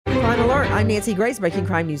Alert. I'm Nancy Grace. Breaking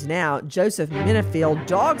crime news now. Joseph Minifield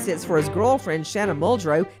dog sits for his girlfriend, Shanna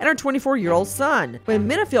Muldrow, and her 24-year-old son. When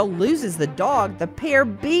Minifield loses the dog, the pair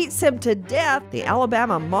beats him to death. The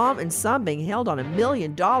Alabama mom and son being held on $1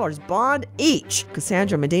 million bond each.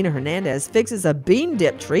 Cassandra Medina Hernandez fixes a bean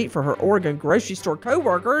dip treat for her Oregon grocery store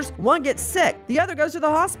co-workers. One gets sick. The other goes to the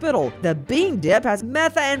hospital. The bean dip has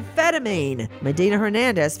methamphetamine. Medina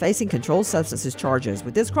Hernandez facing controlled substances charges.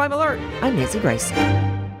 With this Crime Alert, I'm Nancy Grace.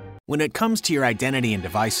 When it comes to your identity and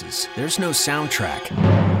devices, there's no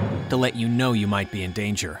soundtrack to let you know you might be in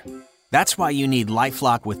danger. That's why you need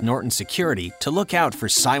LifeLock with Norton Security to look out for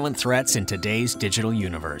silent threats in today's digital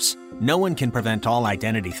universe. No one can prevent all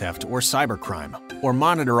identity theft or cybercrime, or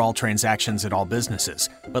monitor all transactions at all businesses,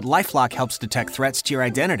 but LifeLock helps detect threats to your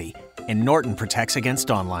identity, and Norton protects against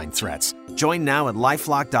online threats. Join now at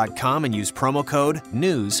LifeLock.com and use promo code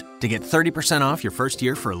NEWS to get 30% off your first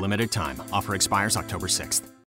year for a limited time. Offer expires October 6th.